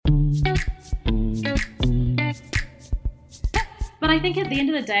But I think at the end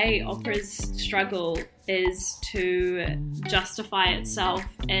of the day, opera's struggle is to justify itself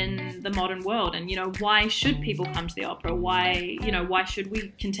in the modern world. And, why should people come to the opera? Why should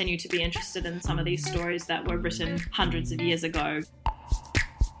we continue to be interested in some of these stories that were written hundreds of years ago?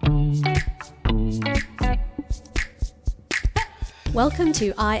 Welcome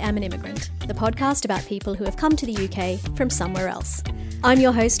to I Am an Immigrant, the podcast about people who have come to the UK from somewhere else. I'm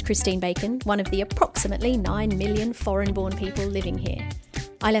your host, Christine Bacon, one of the approximately 9 million foreign-born people living here.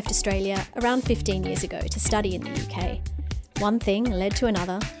 I left Australia around 15 years ago to study in the UK. One thing led to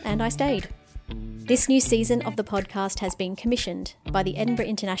another, and I stayed. This new season of the podcast has been commissioned by the Edinburgh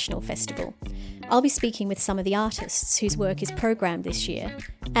International Festival. I'll be speaking with some of the artists whose work is programmed this year,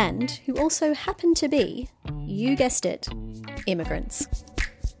 and who also happen to be, you guessed it, immigrants.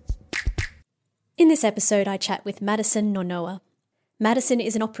 In this episode, I chat with Madison Nonoa. Madison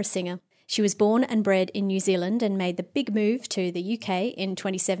is an opera singer. She was born and bred in New Zealand and made the big move to the UK in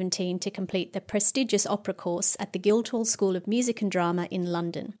 2017 to complete the prestigious opera course at the Guildhall School of Music and Drama in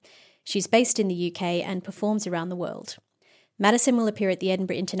London. She's based in the UK and performs around the world. Madison will appear at the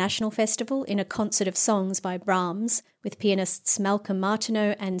Edinburgh International Festival in a concert of songs by Brahms with pianists Malcolm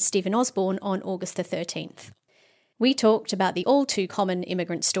Martineau and Stephen Osborne on August the 13th. We talked about the all-too-common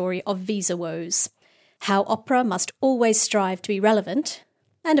immigrant story of visa woes, how opera must always strive to be relevant,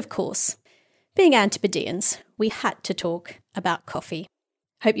 and of course, being Antipodeans, we had to talk about coffee.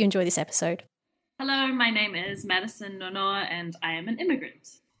 Hope you enjoy this episode. Hello, my name is Madison Nonoa and I am an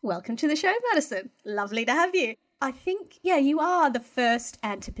immigrant. Welcome to the show, Madison. Lovely to have you. I think, you are the first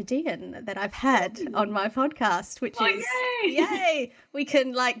Antipodean that I've had on my podcast, which is, yay! We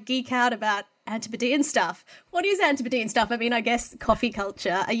can geek out about Antipodean stuff. What is Antipodean stuff? I mean, I guess coffee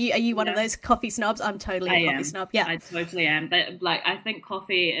culture. Are you one of those coffee snobs? I'm totally a coffee snob. Yeah, I totally am. I think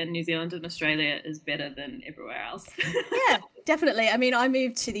coffee in New Zealand and Australia is better than everywhere else. Yeah, definitely. I mean, I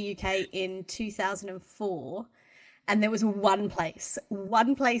moved to the UK in 2004. And there was one place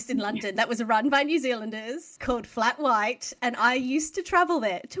in London that was run by New Zealanders called Flat White. And I used to travel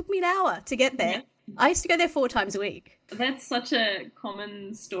there. It took me an hour to get there. Yeah. I used to go there 4 times a week. That's such a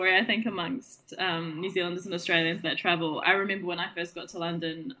common story, I think, amongst New Zealanders and Australians that travel. I remember when I first got to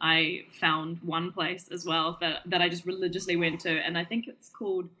London, I found one place as well that I just religiously went to. And I think it's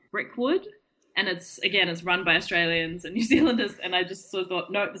called Brickwood. And it's run by Australians and New Zealanders. And I just sort of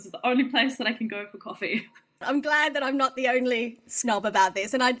thought, no, this is the only place that I can go for coffee. I'm glad that I'm not the only snob about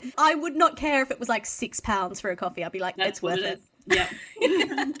this. And I would not care if it was £6 for a coffee. I'd be like, it's worth it. Yeah.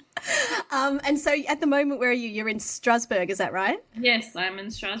 And so at the moment, where are you? You're in Strasbourg, is that right? Yes, I'm in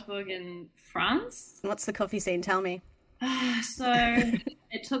Strasbourg in France. What's the coffee scene? Tell me. So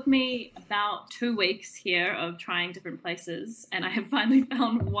it took me about 2 weeks here of trying different places, and I have finally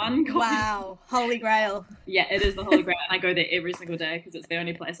found one coffee. Wow, holy grail. Yeah, it is the holy grail. I go there every single day because it's the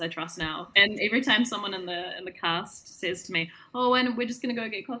only place I trust now. And every time someone in the cast says to me, "Oh, and we're just going to go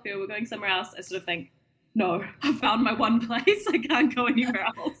get coffee or we're going somewhere else," I sort of think, no, I found my one place. I can't go anywhere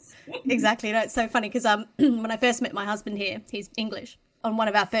else. Exactly. No, it's so funny because when I first met my husband here, he's English. On one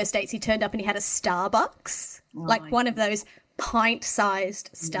of our first dates, he turned up and he had a Starbucks, one of those pint-sized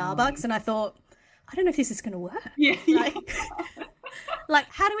Starbucks. And I thought, I don't know if this is going to work. Yeah.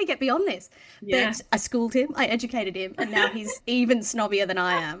 How do we get beyond this? Yeah. But I schooled him, I educated him, and now he's even snobbier than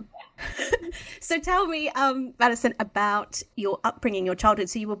I am. So tell me, Madison, about your upbringing, your childhood.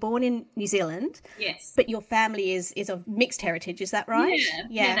 So you were born in New Zealand. Yes. But your family is of mixed heritage, is that right?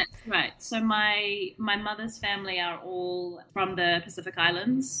 Yeah, that's right. So my mother's family are all from the Pacific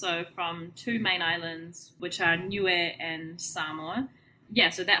Islands, so from 2 main islands, which are Niue and Samoa. Yeah,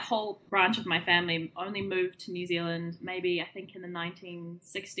 so that whole branch of my family only moved to New Zealand maybe, I think, in the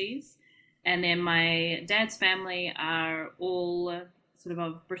 1960s. And then my dad's family are all sort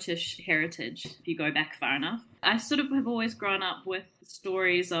of British heritage, if you go back far enough. I sort of have always grown up with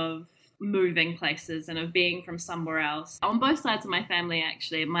stories of moving places and of being from somewhere else. On both sides of my family,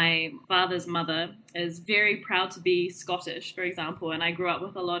 actually, my father's mother is very proud to be Scottish, for example, and I grew up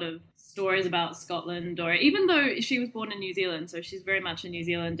with a lot of stories about Scotland, or even though she was born in New Zealand, so she's very much a New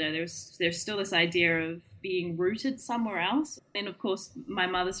Zealander, there's still this idea of being rooted somewhere else. And of course, my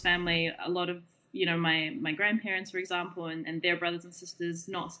mother's family, a lot of my grandparents, for example, and their brothers and sisters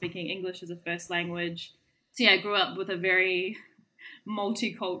not speaking English as a first language. So yeah, I grew up with a very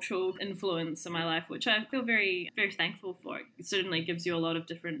multicultural influence in my life, which I feel very, very thankful for. It certainly gives you a lot of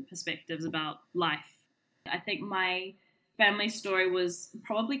different perspectives about life. I think my family story was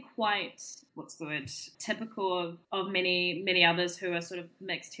probably quite, what's the word, typical of many others who are sort of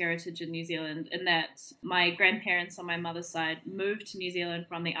mixed heritage in New Zealand, in that my grandparents on my mother's side moved to New Zealand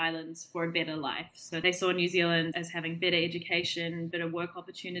from the islands for a better life. So they saw New Zealand as having better education, better work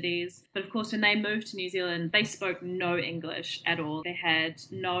opportunities. But of course, when they moved to New Zealand, they spoke no English at all. They had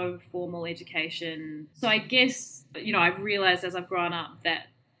no formal education. So I guess, I've realized as I've grown up that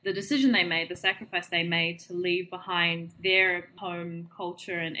the decision they made, the sacrifice they made to leave behind their home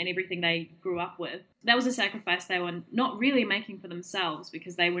culture and everything they grew up with, that was a sacrifice they were not really making for themselves,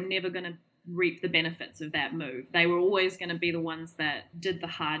 because they were never going to reap the benefits of that move. They were always going to be the ones that did the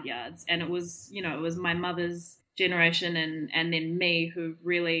hard yards. And it was my mother's generation and then me who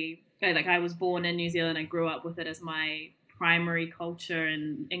really, I was born in New Zealand. I grew up with it as my primary culture,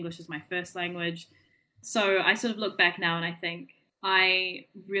 and English is my first language. So I sort of look back now and I think, I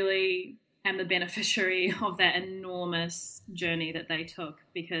really am the beneficiary of that enormous journey that they took,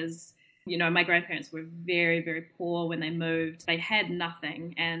 because, my grandparents were very, very poor when they moved. They had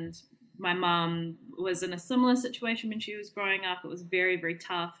nothing. And my mom was in a similar situation when she was growing up. It was very, very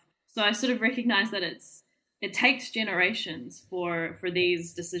tough. So I sort of recognize that it takes generations for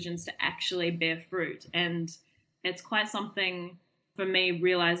these decisions to actually bear fruit. And it's quite something for me,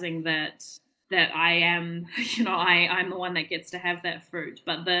 realizing that I am, I'm the one that gets to have that fruit.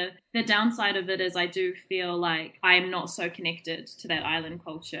 But the downside of it is I do feel like I'm not so connected to that island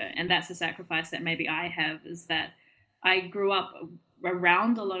culture. And that's a sacrifice that maybe I have, is that I grew up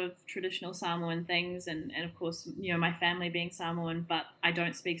around a lot of traditional Samoan things. And of course, my family being Samoan, but I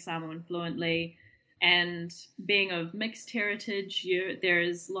don't speak Samoan fluently. And being of mixed heritage,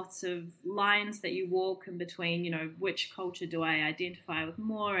 there's lots of lines that you walk in between, which culture do I identify with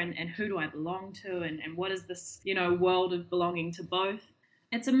more, and who do I belong to, and what is this, world of belonging to both.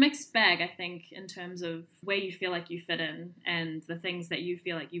 It's a mixed bag, I think, in terms of where you feel like you fit in and the things that you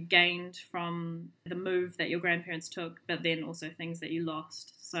feel like you gained from the move that your grandparents took, but then also things that you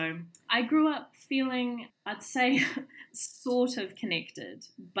lost. So I grew up feeling, I'd say, sort of connected,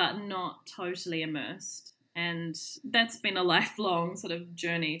 but not totally immersed. And that's been a lifelong sort of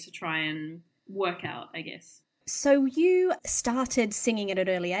journey to try and work out, I guess. So you started singing at an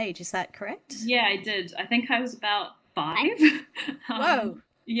early age, is that correct? Yeah, I did. I think I was about 5. Whoa.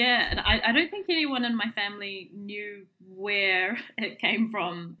 Yeah, and I don't think anyone in my family knew where it came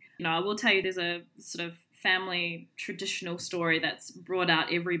from. I will tell you, there's a sort of family traditional story that's brought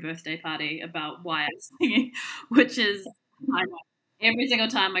out every birthday party about why I'm singing, which is, I know, every single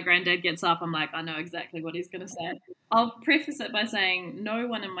time my granddad gets up, I'm like, I know exactly what he's going to say. I'll preface it by saying no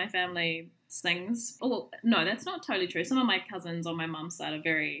one in my family sings. Oh, no, that's not totally true. Some of my cousins on my mum's side are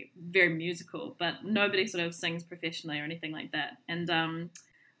very, very musical, but nobody sort of sings professionally or anything like that. And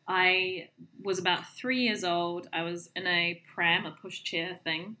I was about 3 years old. I was in a pram, a pushchair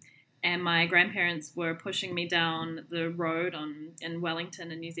thing, and my grandparents were pushing me down the road in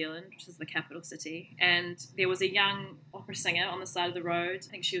Wellington in New Zealand, which is the capital city. And there was a young opera singer on the side of the road. I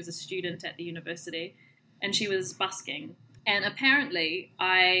think she was a student at the university, and she was busking. And apparently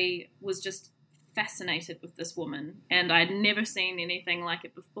I was just fascinated with this woman, and I'd never seen anything like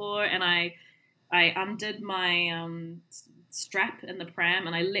it before. And I undid my strap in the pram,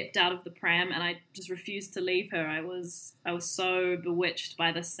 and I leapt out of the pram, and I just refused to leave her. I was so bewitched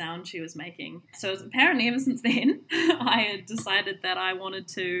by the sound she was making. So apparently ever since then, I had decided that I wanted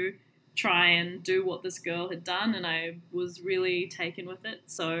to try and do what this girl had done, and I was really taken with it.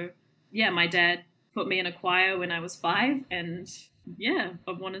 So yeah, my dad put me in a choir when I was 5, and yeah,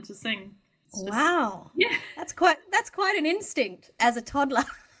 I wanted to sing. Wow. Yeah. That's quite an instinct as a toddler.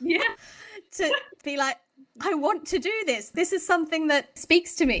 Yeah. To be like, I want to do this. This is something that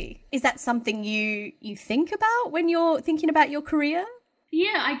speaks to me. Is that something you think about when you're thinking about your career?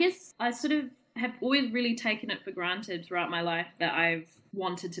 Yeah, I guess I sort of have always really taken it for granted throughout my life that I've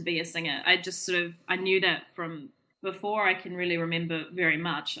wanted to be a singer. I knew that from before I can really remember very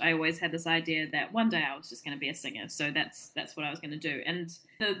much. I always had this idea that one day I was just going to be a singer. So that's what I was going to do. And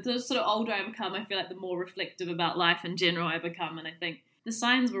the sort of older I become, I feel like the more reflective about life in general I become. And I think the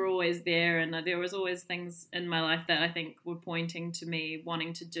signs were always there, and there was always things in my life that I think were pointing to me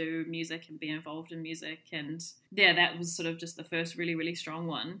wanting to do music and be involved in music. And yeah, that was sort of just the first really, really strong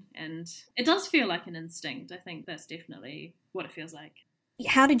one. And it does feel like an instinct. I think that's definitely what it feels like.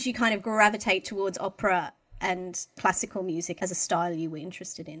 How did you kind of gravitate towards opera and classical music as a style you were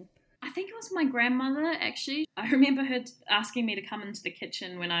interested in? I think it was my grandmother, actually. I remember her asking me to come into the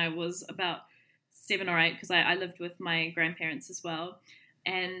kitchen when I was about 7 or 8, because I lived with my grandparents as well.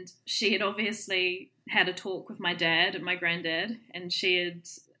 And she had obviously had a talk with my dad and my granddad, and she had,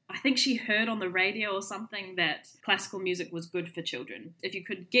 I think she heard on the radio or something that classical music was good for children. If you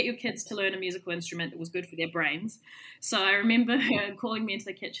could get your kids to learn a musical instrument, it was good for their brains. So I remember her calling me into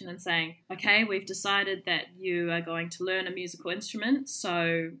the kitchen and saying, okay, we've decided that you are going to learn a musical instrument,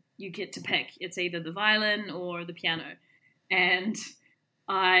 so you get to pick. It's either the violin or the piano. And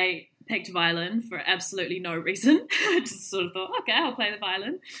I picked violin for absolutely no reason. I just sort of thought, okay, I'll play the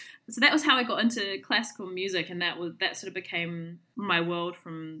violin. So that was how I got into classical music, and that sort of became my world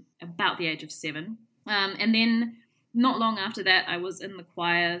from about the age of 7. And then not long after that, I was in the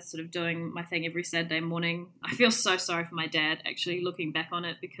choir, sort of doing my thing every Saturday morning. I feel so sorry for my dad, actually, looking back on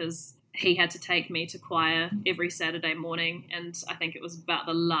it, because he had to take me to choir every Saturday morning, and I think it was about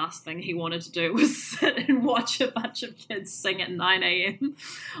the last thing he wanted to do was sit and watch a bunch of kids sing at 9 a.m.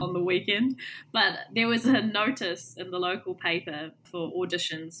 on the weekend. But there was a notice in the local paper for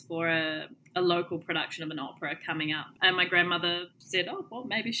auditions for a local production of an opera coming up, and my grandmother said, oh, well,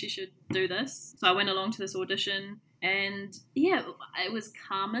 maybe she should do this. So I went along to this audition. And yeah, it was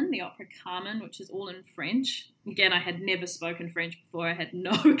Carmen, the opera Carmen, which is all in French. Again, I had never spoken French before. I had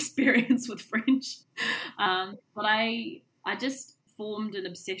no experience with French. But I just formed an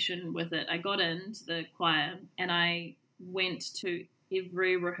obsession with it. I got into the choir and I went to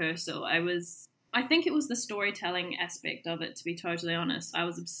every rehearsal. I think it was the storytelling aspect of it, to be totally honest. I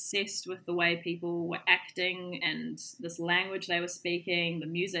was obsessed with the way people were acting and this language they were speaking, the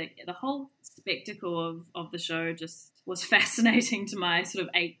music. The whole spectacle of the show just was fascinating to my sort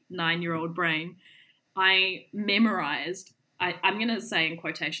of 8-9-year-old brain. I memorized, I'm going to say in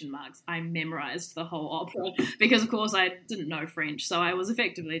quotation marks, I memorized the whole opera because, of course, I didn't know French. So I was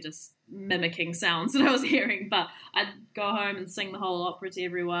effectively just mimicking sounds that I was hearing. But I'd go home and sing the whole opera to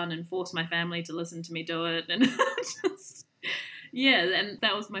everyone and force my family to listen to me do it. And and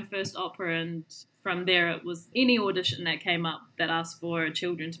that was my first opera. And from there, it was any audition that came up that asked for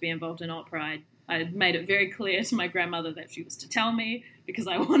children to be involved in opera. I made it very clear to my grandmother that she was to tell me because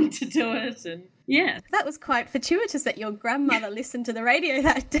I wanted to do it. And yeah. That was quite fortuitous that your grandmother listened to the radio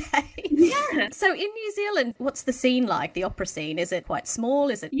that day. Yeah. So in New Zealand, what's the scene like, the opera scene? Is it quite small?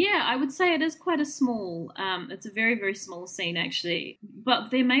 Is it? Yeah, I would say it is quite a small, it's a very, very small scene actually.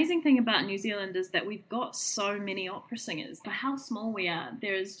 But the amazing thing about New Zealand is that we've got so many opera singers. For how small we are,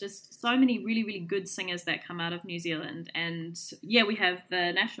 there is just so many really, really good singers that come out of New Zealand. And yeah, we have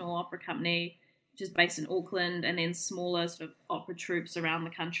the National Opera Company, which is based in Auckland, and then smaller sort of opera troupes around the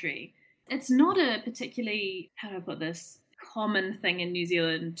country. It's not a particularly, how do I put this, common thing in New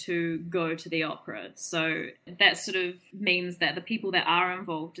Zealand to go to the opera. So that sort of means that the people that are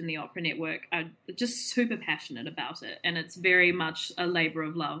involved in the opera network are just super passionate about it. And it's very much a labor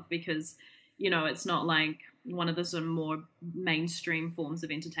of love because, you know, it's not like one of the sort of more mainstream forms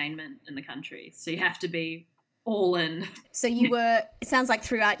of entertainment in the country. So you have to be all in. So you were, it sounds like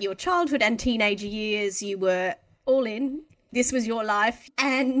throughout your childhood and teenager years, you were all in. This was your life.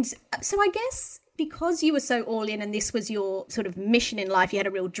 And so I guess because you were so all in and this was your sort of mission in life, you had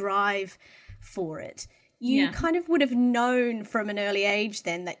a real drive for it. You kind of would have known from an early age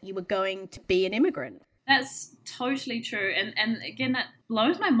then that you were going to be an immigrant. That's totally true. And again, that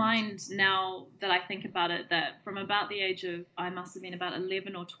blows my mind now that I think about it, that from about the age of, I must have been about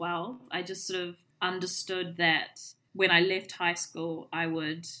 11 or 12, I just sort of understood that when I left high school, I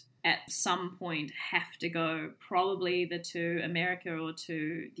would at some point have to go probably either to America or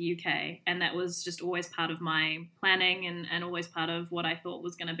to the UK. And that was just always part of my planning and always part of what I thought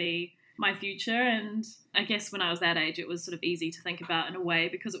was going to be my future. And I guess when I was that age, it was sort of easy to think about in a way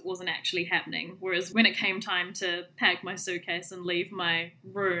because it wasn't actually happening. Whereas when it came time to pack my suitcase and leave my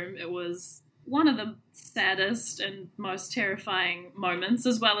room, it was one of the saddest and most terrifying moments,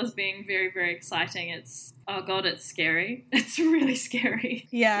 as well as being very, very exciting. It's, oh God, it's scary. It's really scary.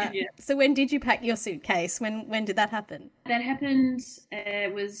 Yeah. So when did you pack your suitcase? When did that happen? That happened,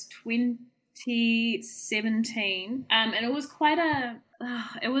 it was 2017. And it was quite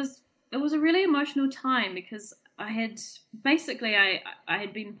it was a really emotional time because I had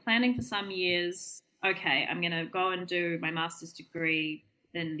been planning for some years, okay, I'm going to go and do my master's degree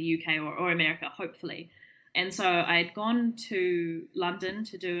in the UK or America, hopefully. And so I'd gone to London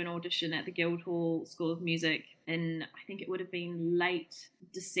to do an audition at the Guildhall School of Music in, I think it would have been late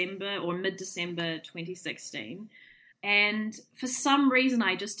December or mid-December 2016. And for some reason,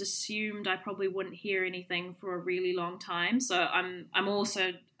 I just assumed I probably wouldn't hear anything for a really long time. So I'm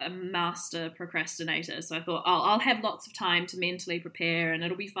also a master procrastinator. So I thought, I'll have lots of time to mentally prepare and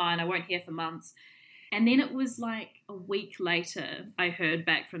it'll be fine. I won't hear for months. And then it was like a week later, I heard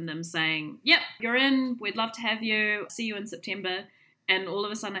back from them saying, yep, you're in. We'd love to have you. See you in September. And all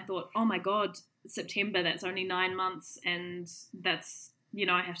of a sudden I thought, oh my God, September, that's only 9 months. And that's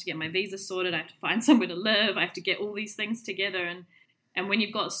I have to get my visa sorted. I have to find somewhere to live. I have to get all these things together. And when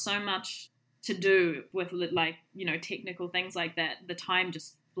you've got so much to do with like, technical things like that, the time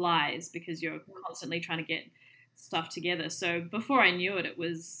just flies because you're constantly trying to get stuff together. So before I knew it, it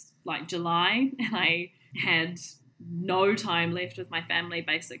was like July and I had no time left with my family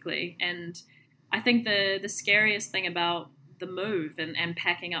basically. And I think the scariest thing about the move and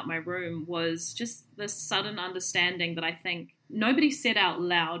packing up my room was just the sudden understanding that I think nobody said out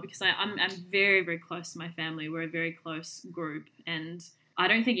loud, because I'm very, very close to my family. We're a very close group. And I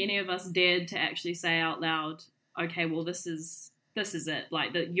don't think any of us dared to actually say out loud, okay, well, this is it.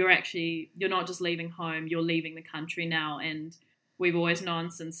 Like that you're not just leaving home, you're leaving the country now. And we've always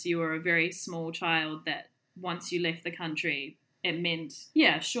known since you were a very small child that once you left the country, it meant,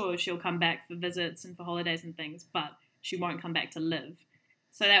 yeah, sure, she'll come back for visits and for holidays and things, but she won't come back to live.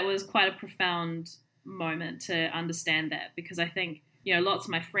 So that was quite a profound moment to understand that, because I think, lots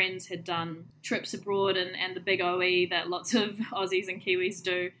of my friends had done trips abroad and the big OE that lots of Aussies and Kiwis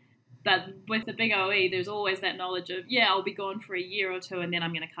do. But with the big OE, there's always that knowledge of, yeah, I'll be gone for a year or two and then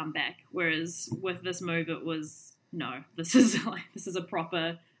I'm going to come back. Whereas with this move, it was, no, this is a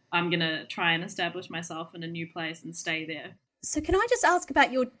proper, I'm going to try and establish myself in a new place and stay there. So can I just ask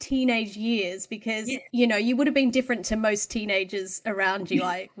about your teenage years? Because, you would have been different to most teenagers around you,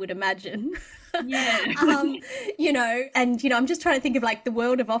 I would imagine. Yeah. I'm just trying to think of like the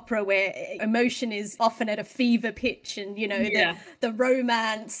world of opera where emotion is often at a fever pitch and, the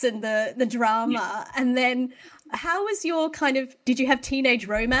romance and the drama. Yeah. And then how was your did you have teenage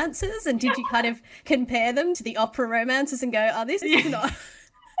romances and did you kind of compare them to the opera romances and go, this is not...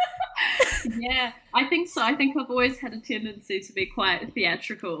 Yeah, I think so. I think I've always had a tendency to be quite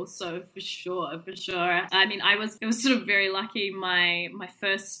theatrical. So for sure. I mean, it was sort of very lucky. My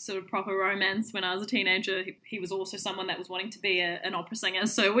first sort of proper romance when I was a teenager, he was also someone that was wanting to be an opera singer.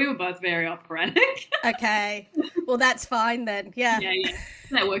 So we were both very operatic. Okay. Well, that's fine then. Yeah. Yeah.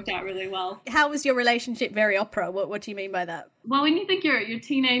 That worked out really well. How was your relationship very opera? What do you mean by that? Well, when you think you're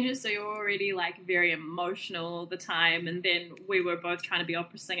teenagers, so you're already like very emotional all the time. And then we were both trying to be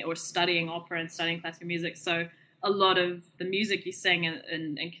opera singer or studying opera and studying classical music. So a lot of the music you sing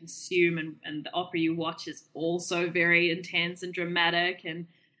and consume and the opera you watch is also very intense and dramatic. And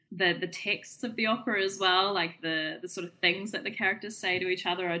the texts of the opera as well, like the sort of things that the characters say to each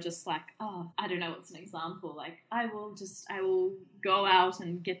other are just like, I don't know, what's an example? Like, I will go out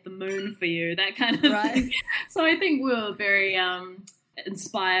and get the moon for you, that kind of thing. So I think we were very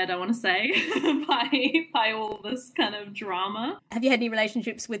inspired, I want to say, by all this kind of drama. Have you had any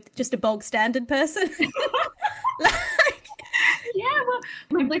relationships with just a bog standard person? Yeah, well,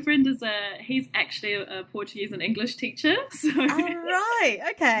 my boyfriend he's actually a Portuguese and English teacher. So right,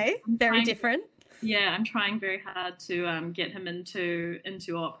 okay, very different. Yeah, I'm trying very hard to get him into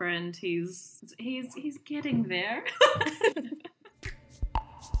opera, and he's getting there.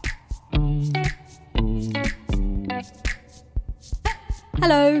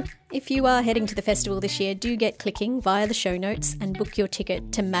 Hello! If you are heading to the festival this year, do get clicking via the show notes and book your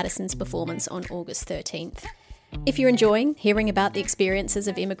ticket to Madison's performance on August 13th. If you're enjoying hearing about the experiences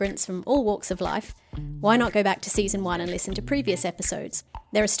of immigrants from all walks of life, why not go back to Season 1 and listen to previous episodes?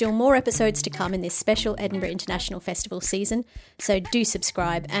 There are still more episodes to come in this special Edinburgh International Festival season, so do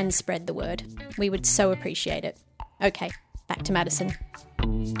subscribe and spread the word. We would so appreciate it. Okay, back to Madison.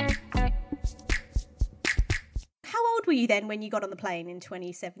 How old were you then when you got on the plane in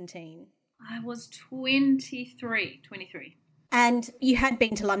 2017? I was 23. And you had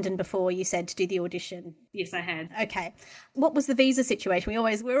been to London before, you said, to do the audition. Yes, I had. Okay. What was the visa situation?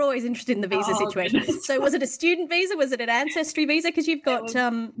 We're always interested in the visa situation. Goodness. So was it a student visa? Was it an ancestry visa? Because you've got...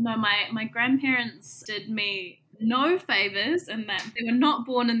 No, my grandparents did me no favours in that they were not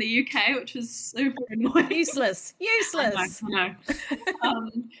born in the UK, which was super annoying. Useless. I know.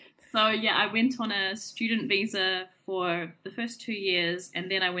 So, yeah, I went on a student visa for the first 2 years,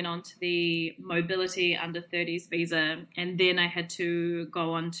 and then I went on to the mobility under 30s visa, and then I had to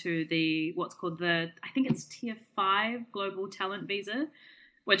go on to what's called I think it's Tier 5 Global Talent Visa,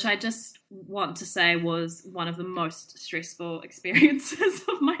 which I just want to say was one of the most stressful experiences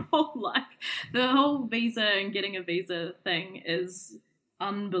of my whole life. The whole visa and getting a visa thing is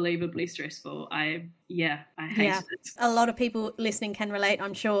unbelievably stressful. I hated it. A lot of people listening can relate,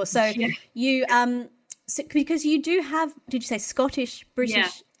 I'm sure. So you because you do have, did you say Scottish,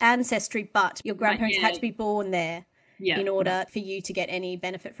 British ancestry, but your grandparents had to be born there in order for you to get any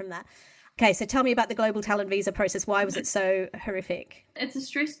benefit from that. Okay, so tell me about the Global Talent Visa process. Why was it so horrific? It's a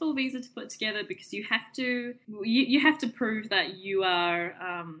stressful visa to put together because you have to prove that you are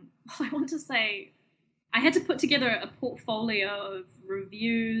I had to put together a portfolio of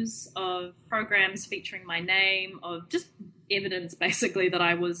reviews, of programs featuring my name, of just evidence basically that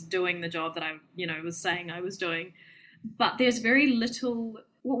I was doing the job that I, was saying I was doing. But there's very little.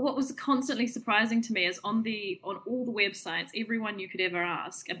 What was constantly surprising to me is on all the websites, everyone you could ever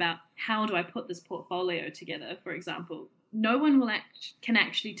ask about how do I put this portfolio together, for example, no one can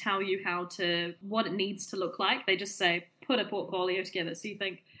actually tell you what it needs to look like. They just say, put a portfolio together. So you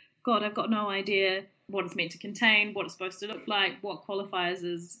think, God, I've got no idea what it's meant to contain, what it's supposed to look like, what qualifies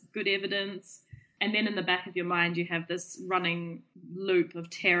as good evidence. And then in the back of your mind, you have this running loop of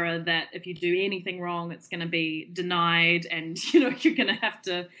terror that if you do anything wrong, it's going to be denied and, you're going to have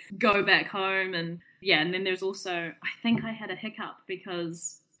to go back home. And then there's also, I think I had a hiccup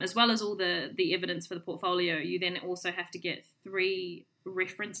because as well as all the evidence for the portfolio, you then also have to get 3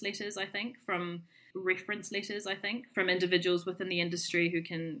 reference letters, I think, from individuals within the industry who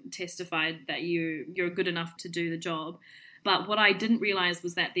can testify that you're good enough to do the job. But what I didn't realize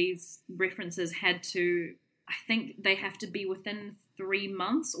was that these references have to be within 3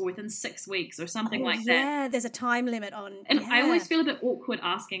 months or within 6 weeks or something like that. Yeah, there's a time limit on. And I always feel a bit awkward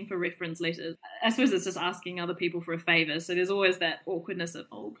asking for reference letters. I suppose it's just asking other people for a favor. So there's always that awkwardness of,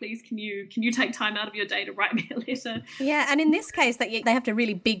 oh, please, can you take time out of your day to write me a letter? Yeah, and in this case, they have to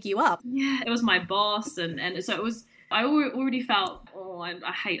really big you up. Yeah, it was my boss, and so it was. I already felt,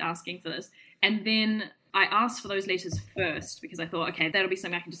 I hate asking for this, and then I asked for those letters first because I thought, okay, that'll be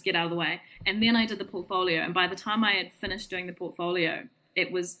something I can just get out of the way. And then I did the portfolio. And by the time I had finished doing the portfolio,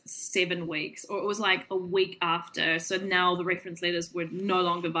 it was 7 weeks, or it was like a week after. So now the reference letters were no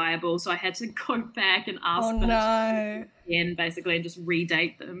longer viable. So I had to go back and ask for them again, basically, and just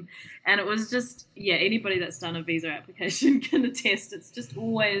redate them. And it was just, anybody that's done a visa application can attest. It's just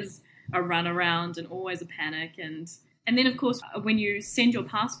always a runaround and always a panic. And then, of course, when you send your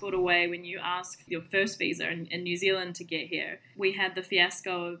passport away, when you ask your first visa in New Zealand to get here, we had the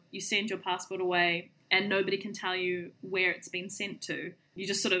fiasco of you send your passport away and nobody can tell you where it's been sent to. You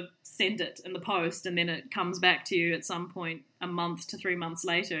just sort of send it in the post and then it comes back to you at some point a month to 3 months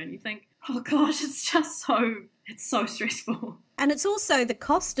later. And you think, oh, gosh, it's so stressful. And it's also the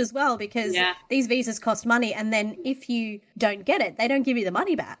cost as well, because these visas cost money. And then if you don't get it, they don't give you the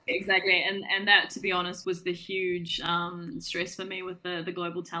money back. Exactly. And that, to be honest, was the huge stress for me with the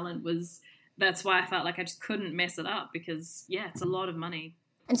global talent. That's why I felt like I just couldn't mess it up because, it's a lot of money.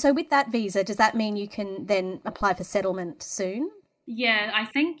 And so with that visa, does that mean you can then apply for settlement soon? Yeah, I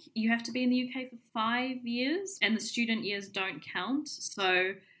think you have to be in the UK for 5 years and the student years don't count.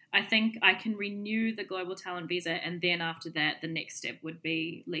 So I think I can renew the global talent visa, and then after that, the next step would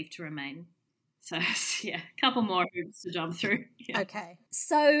be leave to remain. So, a couple more hoops to jump through. Yeah. Okay.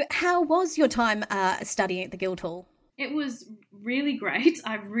 So how was your time studying at the Guildhall? It was really great.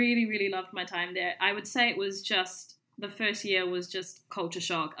 I really, really loved my time there. I would say it was just the first year was just culture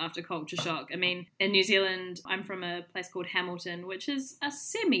shock after culture shock. I mean, in New Zealand, I'm from a place called Hamilton, which is a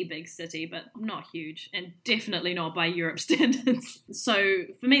semi-big city, but not huge, and definitely not by Europe standards. So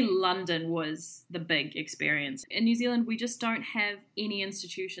for me, London was the big experience. In New Zealand, we just don't have any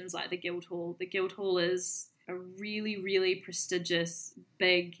institutions like the Guildhall. The Guildhall is a really, really prestigious,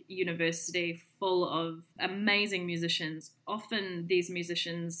 big university full of amazing musicians. Often these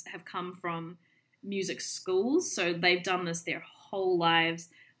musicians have come from music schools, so they've done this their whole lives,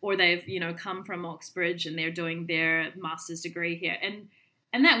 or they've come from Oxbridge and they're doing their master's degree here,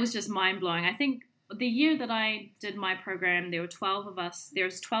 and that was just mind-blowing. I think the year that I did my program, there were 12 of us.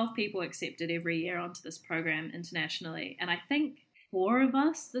 There's 12 people accepted every year onto this program internationally, and I think 4 of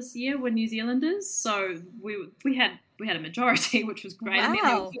us this year were New Zealanders, so we had a majority, which was great. Wow. And then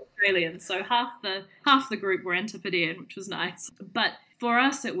there was Australians, so half the group were Antipodean, which was nice. But for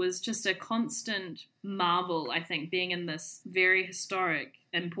us, it was just a constant marvel, I think, being in this very historic,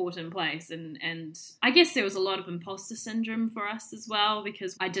 important place. And I guess there was a lot of imposter syndrome for us as well,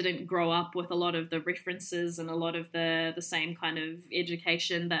 because I didn't grow up with a lot of the references and a lot of the same kind of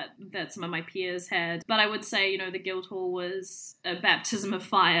education that some of my peers had. But I would say, the Guildhall was a baptism of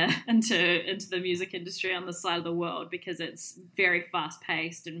fire into the music industry on this side of the world, because it's very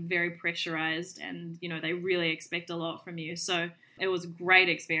fast-paced and very pressurized, and, they really expect a lot from you. So it was a great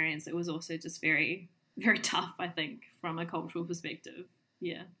experience. It was also just very, very tough, I think, from a cultural perspective.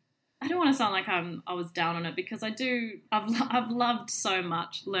 Yeah. I don't want to sound like I was down on it, because I've loved so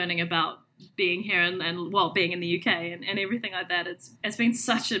much learning about being here and being in the UK and everything like that. It's been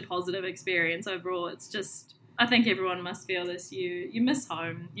such a positive experience overall. It's just, I think everyone must feel this. You miss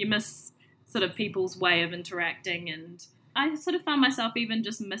home. You miss sort of people's way of interacting, and I sort of found myself even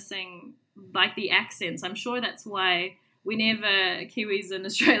just missing like the accents. I'm sure that's why whenever Kiwis and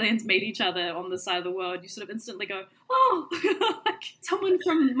Australians meet each other on this side of the world, you sort of instantly go, oh, like someone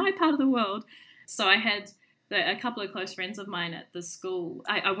from my part of the world. So I had a couple of close friends of mine at the school.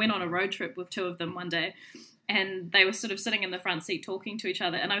 I went on a road trip with two of them one day, and they were sort of sitting in the front seat talking to each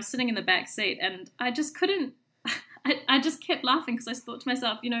other, and I was sitting in the back seat, and I just couldn't, I just kept laughing because I thought to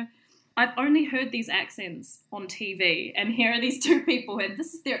myself, I've only heard these accents on TV, and here are these two people, and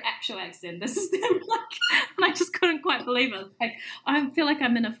this is their actual accent. This is them, and I just couldn't quite believe it. Like, I feel like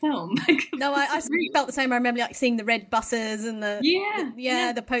I'm in a film. No, I felt the same. I remember seeing the red buses and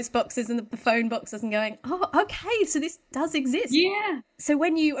the post boxes and the phone boxes, and going, oh, okay, so this does exist. Yeah. So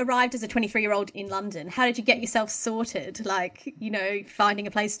when you arrived as a 23-year-old in London, how did you get yourself sorted? Like, finding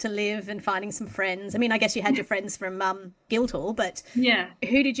a place to live and finding some friends. I mean, I guess you had your friends from Guildhall, but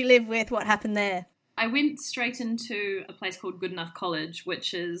who did you live with? What happened there? I went straight into a place called Goodenough College,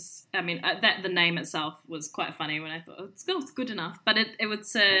 which is, the name itself was quite funny when I thought, it's good enough. But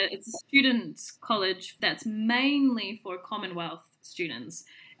it's a student college that's mainly for Commonwealth students.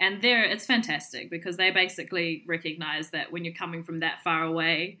 And it's fantastic because they basically recognise that when you're coming from that far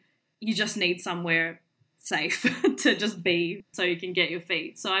away, you just need somewhere safe to just be so you can get your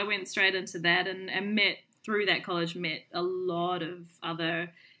feet. So I went straight into that and met a lot of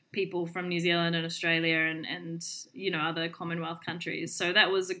other people from New Zealand and Australia and other Commonwealth countries. So that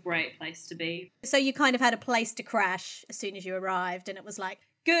was a great place to be. So you kind of had a place to crash as soon as you arrived, and it was like,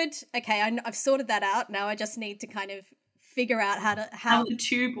 good, okay, I've sorted that out. Now I just need to kind of figure out how the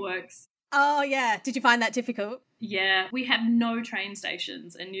tube works. Oh, yeah. Did you find that difficult? Yeah, we have no train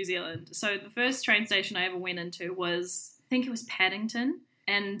stations in New Zealand. So the first train station I ever went into was, I think it was Paddington.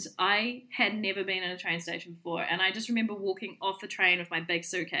 And I had never been in a train station before. And I just remember walking off the train with my big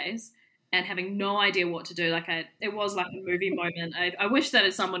suitcase and having no idea what to do. It was like a movie moment. I wish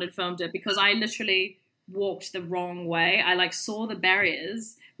that someone had filmed it because I literally walked the wrong way. I saw the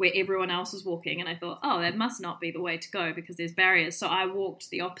barriers where everyone else was walking, and I thought, oh, that must not be the way to go because there's barriers. So I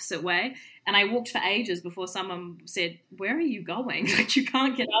walked the opposite way, and I walked for ages before someone said, where are you going? You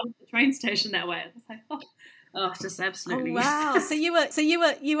can't get out of the train station that way. I was like, oh, just absolutely. Oh, wow. So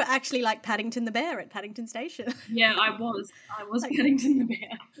you were actually like Paddington the Bear at Paddington Station. Yeah, I was Paddington the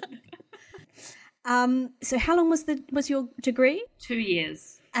Bear. So how long was your degree? 2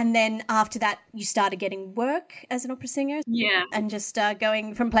 years. And then after that, you started getting work as an opera singer? Yeah. And just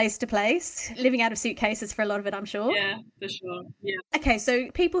going from place to place, living out of suitcases for a lot of it, I'm sure? Yeah, for sure. Yeah. Okay, so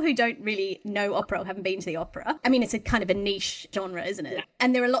people who don't really know opera or haven't been to the opera, I mean, it's a kind of a niche genre, isn't it? Yeah.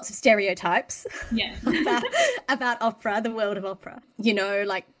 And there are lots of stereotypes about opera, the world of opera.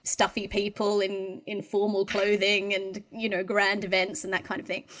 Like stuffy people in formal clothing and, grand events and that kind of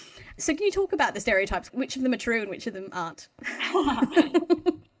thing. So can you talk about the stereotypes? Which of them are true and which of them aren't?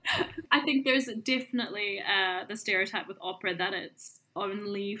 I think there's definitely the stereotype with opera that it's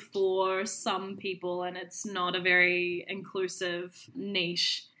only for some people and it's not a very inclusive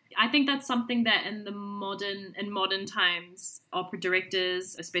niche. I think that's something that in modern times, opera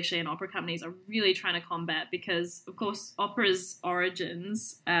directors, especially in opera companies, are really trying to combat because, of course, opera's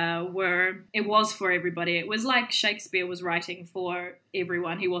origins it was for everybody. It was like Shakespeare was writing for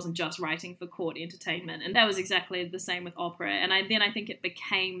everyone. He wasn't just writing for court entertainment. And that was exactly the same with opera. And I think it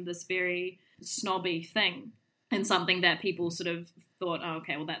became this very snobby thing and something that people sort of thought, oh,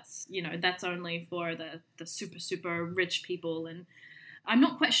 okay, well, that's only for the super, super rich people. And I'm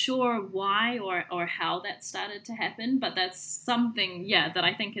not quite sure why or how that started to happen, but that's something, that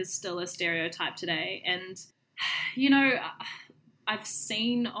I think is still a stereotype today. And, I've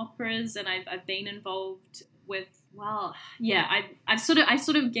seen operas and I've been involved with, I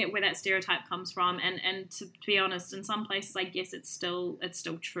sort of get where that stereotype comes from. And to be honest, in some places, I guess it's still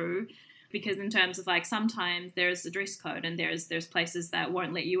true. Because in terms of sometimes there's a dress code and there's places that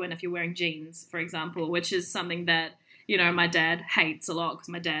won't let you in if you're wearing jeans, for example, which is something that, my dad hates a lot because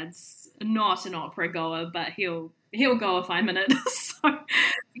my dad's not an opera goer, but he'll go if I'm in it. So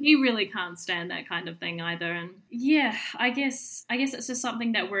he really can't stand that kind of thing either. And I guess it's just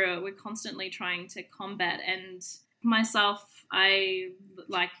something that we're constantly trying to combat. And myself, I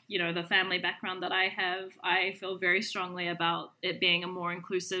the family background that I have, I feel very strongly about it being a more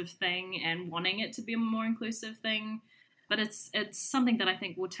inclusive thing and wanting it to be a more inclusive thing. But it's something that I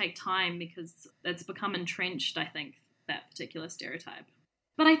think will take time because it's become entrenched, I think, that particular stereotype.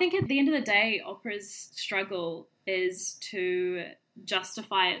 But I think at the end of the day, opera's struggle is to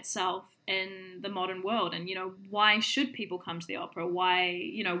justify itself in the modern world. And, why should people come to the opera?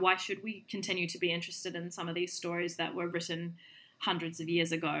 Why should we continue to be interested in some of these stories that were written hundreds of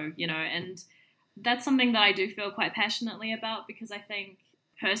years ago, and that's something that I do feel quite passionately about because I think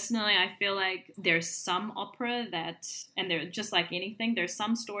Personally, I feel like there's some opera that, and they're just like anything, there's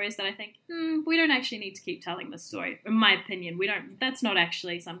some stories that I think, we don't actually need to keep telling this story. In my opinion, that's not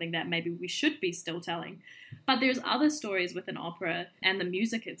actually something that maybe we should be still telling. But there's other stories within opera and the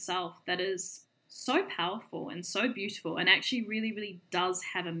music itself that is so powerful and so beautiful and actually really, really does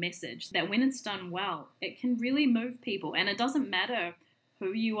have a message that when it's done well, it can really move people. And it doesn't matter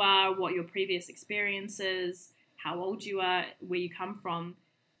who you are, what your previous experience is, how old you are, where you come from.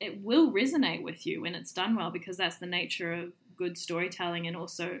 It will resonate with you when it's done well, because that's the nature of good storytelling and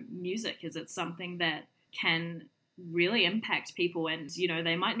also music, is it's something that can really impact people, and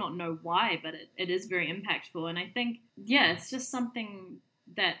they might not know why, but it is very impactful. And I think it's just something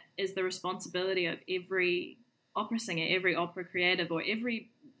that is the responsibility of every opera singer, every opera creative, or every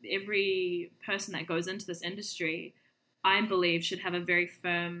person that goes into this industry. I believe should have a very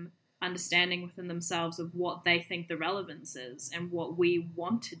firm understanding within themselves of what they think the relevance is and what we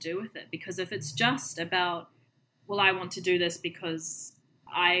want to do with it. Because if it's just about, well, I want to do this because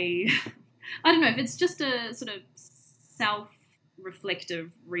I don't know, if it's just a sort of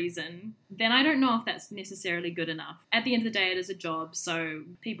self-reflective reason, then I don't know if that's necessarily good enough. At the end of the day, it is a job, so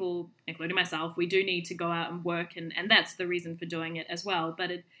people, including myself, we do need to go out and work, and that's the reason for doing it as well.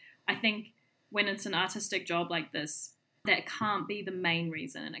 But I think when it's an artistic job like this, that can't be the main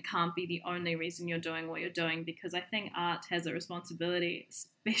reason, and it can't be the only reason you're doing what you're doing, because I think art has a responsibility,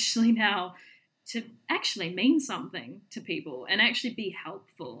 especially now, to actually mean something to people and actually be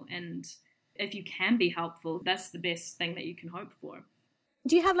helpful. And if you can be helpful, that's the best thing that you can hope for.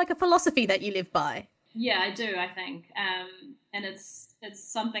 Do you have like a philosophy that you live by? Yeah, I do, I think. And it's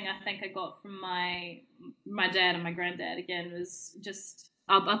something I think I got from my dad and my granddad. Again, was just...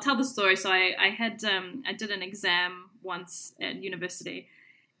 I'll tell the story. So I did an exam once at university,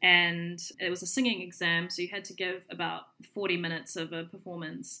 and it was a singing exam. So you had to give about 40 minutes of a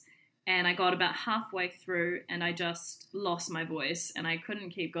performance, and I got about halfway through and I just lost my voice and I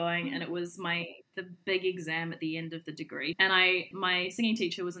couldn't keep going. And it was the big exam at the end of the degree. And my singing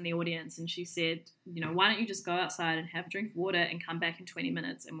teacher was in the audience, and she said, why don't you just go outside and have a drink of water and come back in 20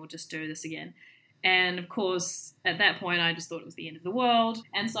 minutes and we'll just do this again. And of course, at that point, I just thought it was the end of the world.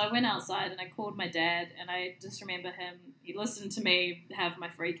 And so I went outside and I called my dad, and I just remember him, he listened to me have my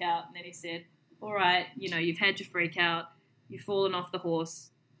freak out, and then he said, all right, you've had your freak out, you've fallen off the horse,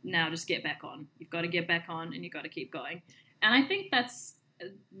 now just get back on. You've got to get back on and you've got to keep going. And I think that's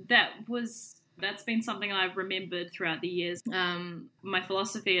been something I've remembered throughout the years. My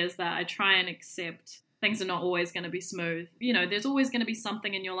philosophy is that I try and accept things are not always going to be smooth. There's always going to be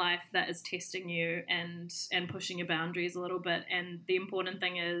something in your life that is testing you and pushing your boundaries a little bit. And the important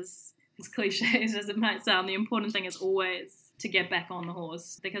thing is, as cliches as it might sound, the important thing is always to get back on the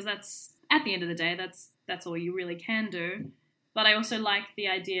horse, because that's, at the end of the day, that's all you really can do. But I also like the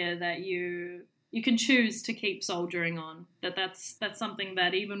idea that you can choose to keep soldiering on. That's something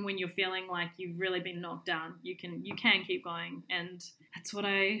that even when you're feeling like you've really been knocked down, you can keep going, and that's what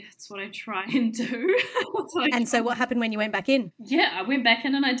I try and do. And so what happened when you went back in? Yeah, I went back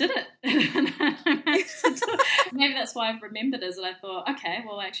in and I did it. Maybe that's why I've remembered it, and I thought, okay,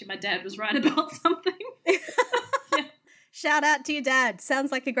 well, actually my dad was right about something. Yeah. Shout out to your dad.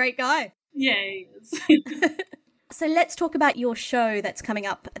 Sounds like a great guy. Yeah, he is. So let's talk about your show that's coming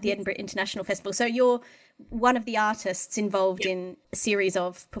up at the Edinburgh International Festival. So you're one of the artists involved in a series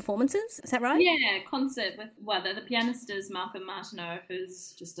of performances, is that right? Yeah, concert with, the pianist is Malcolm Martineau,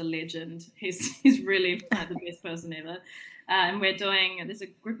 who's just a legend. He's really the best person ever. And there's a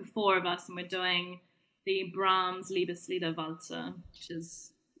group of 4 of us, and we're doing the Brahms Liebeslieder Walzer, which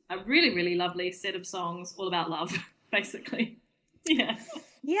is a really, really lovely set of songs all about love, basically. Yeah.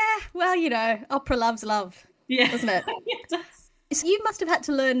 Yeah, well, opera loves love. Yeah. Doesn't it? It does. So you must have had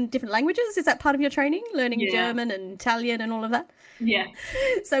to learn different languages. Is that part of your training? Learning German and Italian and all of that? Yeah.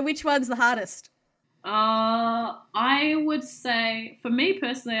 So which one's the hardest? I would say, for me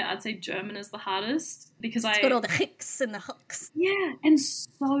personally, I'd say German is the hardest, because it's got all the hicks and the hooks. Yeah, and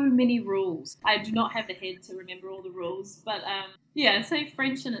so many rules. I do not have the head to remember all the rules, but I'd say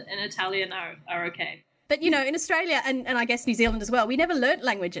French and Italian are okay. But, in Australia and I guess New Zealand as well, we never learnt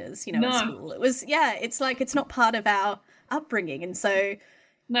languages, no. at school. It was, it's like it's not part of our upbringing. And so...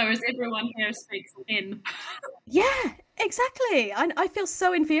 No, as everyone here speaks in. Yeah, exactly. I feel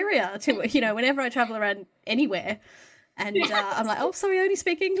so inferior to, whenever I travel around anywhere. And I'm like, oh, sorry, I only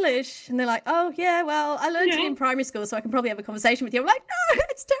speak English. And they're like, oh, yeah, well, I learned it in primary school, so I can probably have a conversation with you. I'm like, no,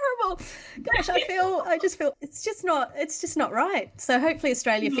 it's terrible. Gosh, I just feel it's just not right. So hopefully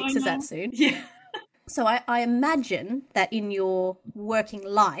Australia fixes that soon. Yeah. So I imagine that in your working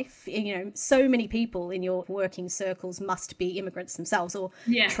life, so many people in your working circles must be immigrants themselves, or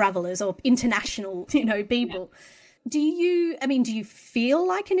travellers, or international, people. Yeah. Do you feel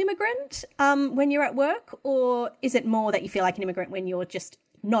like an immigrant when you're at work, or is it more that you feel like an immigrant when you're just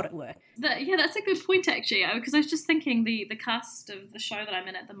not at work? That's a good point, actually, because I was just thinking the cast of the show that I'm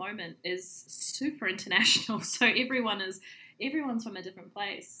in at the moment is super international, so everyone's from a different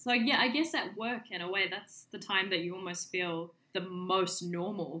place. So yeah, I guess at work, in a way, that's the time that you almost feel the most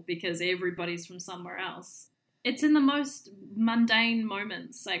normal, because everybody's from somewhere else. It's in the most mundane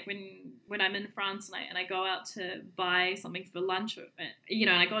moments, like when I'm in France and I go out to buy something for lunch, and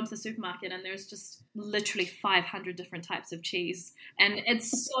I go into the supermarket and there's just literally 500 different types of cheese, and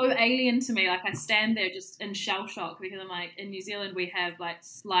it's so alien to me. Like, I stand there just in shell shock, because I'm like, in New Zealand we have like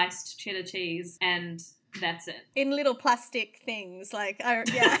sliced cheddar cheese and that's it. In little plastic things,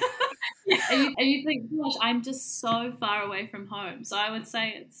 yeah. And you think, gosh, I'm just so far away from home. So I would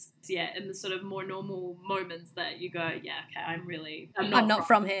say it's in the sort of more normal moments that you go, yeah, okay, I'm not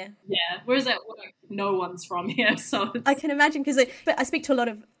from here. Yeah. Whereas at work, no one's from here. So I can imagine, because I speak to a lot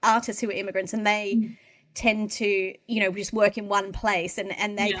of artists who are immigrants, and they tend to, just work in one place,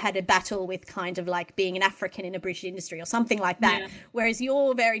 and they've had a battle with kind of like being an African in a British industry or something like that. Yeah. Whereas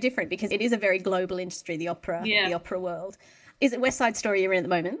you're very different, because it is a very global industry, the opera world. Is it West Side Story you're in at the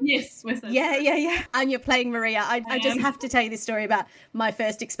moment? Yes, West Side Story. Yeah. And you're playing Maria. I just have to tell you this story about my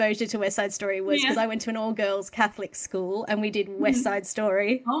first exposure to West Side Story was because I went to an all-girls Catholic school, and we did West Side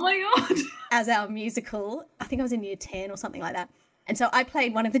Story. Oh, my God. As our musical. I think I was in year 10 or something like that. And so I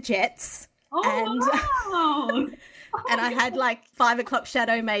played one of the Jets. Oh, wow. And I had like 5 o'clock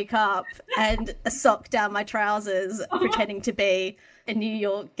shadow makeup and a sock down my trousers, pretending to be a New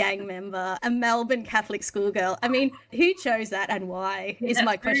York gang member, a Melbourne Catholic schoolgirl. I mean, who chose that and why is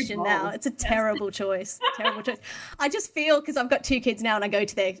my question now. It's a terrible choice. I just feel, because I've got 2 kids now and I go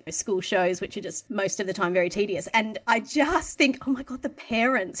to their school shows, which are just most of the time very tedious. And I just think, oh my God, the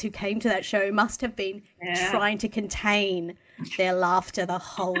parents who came to that show must have been trying to contain their laughter the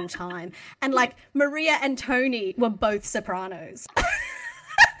whole time. And like Maria and Tony were both sopranos.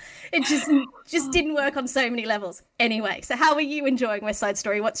 It just didn't work on so many levels. Anyway, so how are you enjoying West Side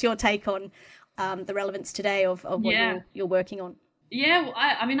Story? What's your take on the relevance today of what you're working on? Yeah, well,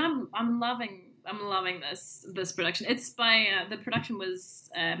 I'm loving this production. It's by the production was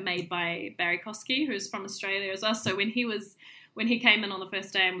made by Barry Kosky, who's from Australia as well. So when he came in on the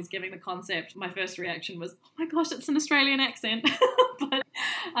first day and was giving the concept, my first reaction was, oh my gosh, it's an Australian accent. But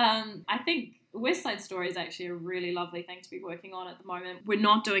I think West Side Story is actually a really lovely thing to be working on at the moment. We're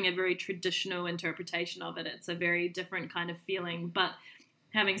not doing a very traditional interpretation of it. It's a very different kind of feeling. But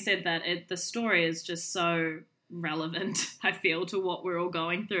having said that, the story is just so relevant, I feel, to what we're all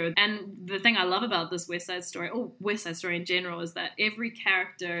going through. And the thing I love about this West Side Story, or West Side Story in general, is that every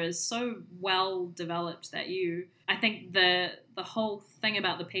character is so well developed that I think the whole thing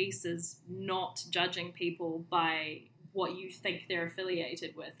about the piece is not judging people by what you think they're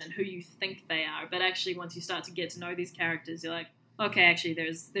affiliated with and who you think they are, but actually once you start to get to know these characters, you're like, okay, actually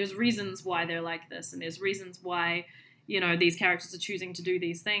there's reasons why they're like this, and there's reasons why these characters are choosing to do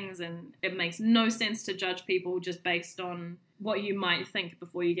these things, and it makes no sense to judge people just based on what you might think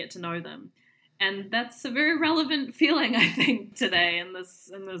before you get to know them. And that's a very relevant feeling, I think, today in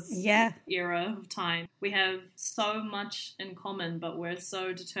this era of time. We have so much in common, but we're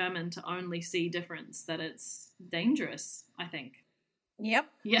so determined to only see difference that it's dangerous, I think. Yep.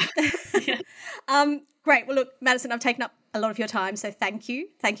 Yeah. Great. Well, look, Madison, I've taken up a lot of your time, so thank you.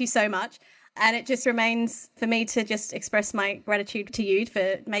 Thank you so much. And it just remains for me to just express my gratitude to you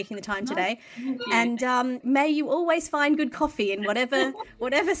for making the time today. And may you always find good coffee in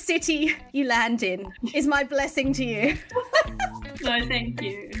whatever city you land in, is my blessing to you. No, thank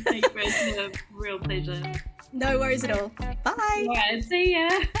you. Thank you. It's been a real pleasure. No worries at all. Bye. All right, see ya.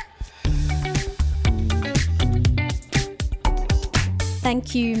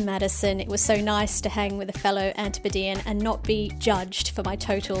 Thank you, Madison. It was so nice to hang with a fellow Antipodean and not be judged for my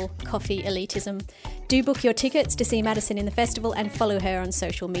total coffee elitism. Do book your tickets to see Madison in the festival and follow her on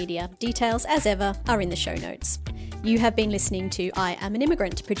social media. Details, as ever, are in the show notes. You have been listening to I Am an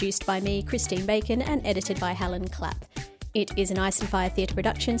Immigrant, produced by me, Christine Bacon, and edited by Helen Clapp. It is an Ice and Fire Theatre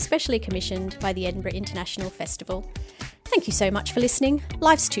production, specially commissioned by the Edinburgh International Festival. Thank you so much for listening.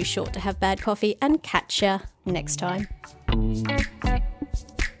 Life's too short to have bad coffee, and catch ya next time.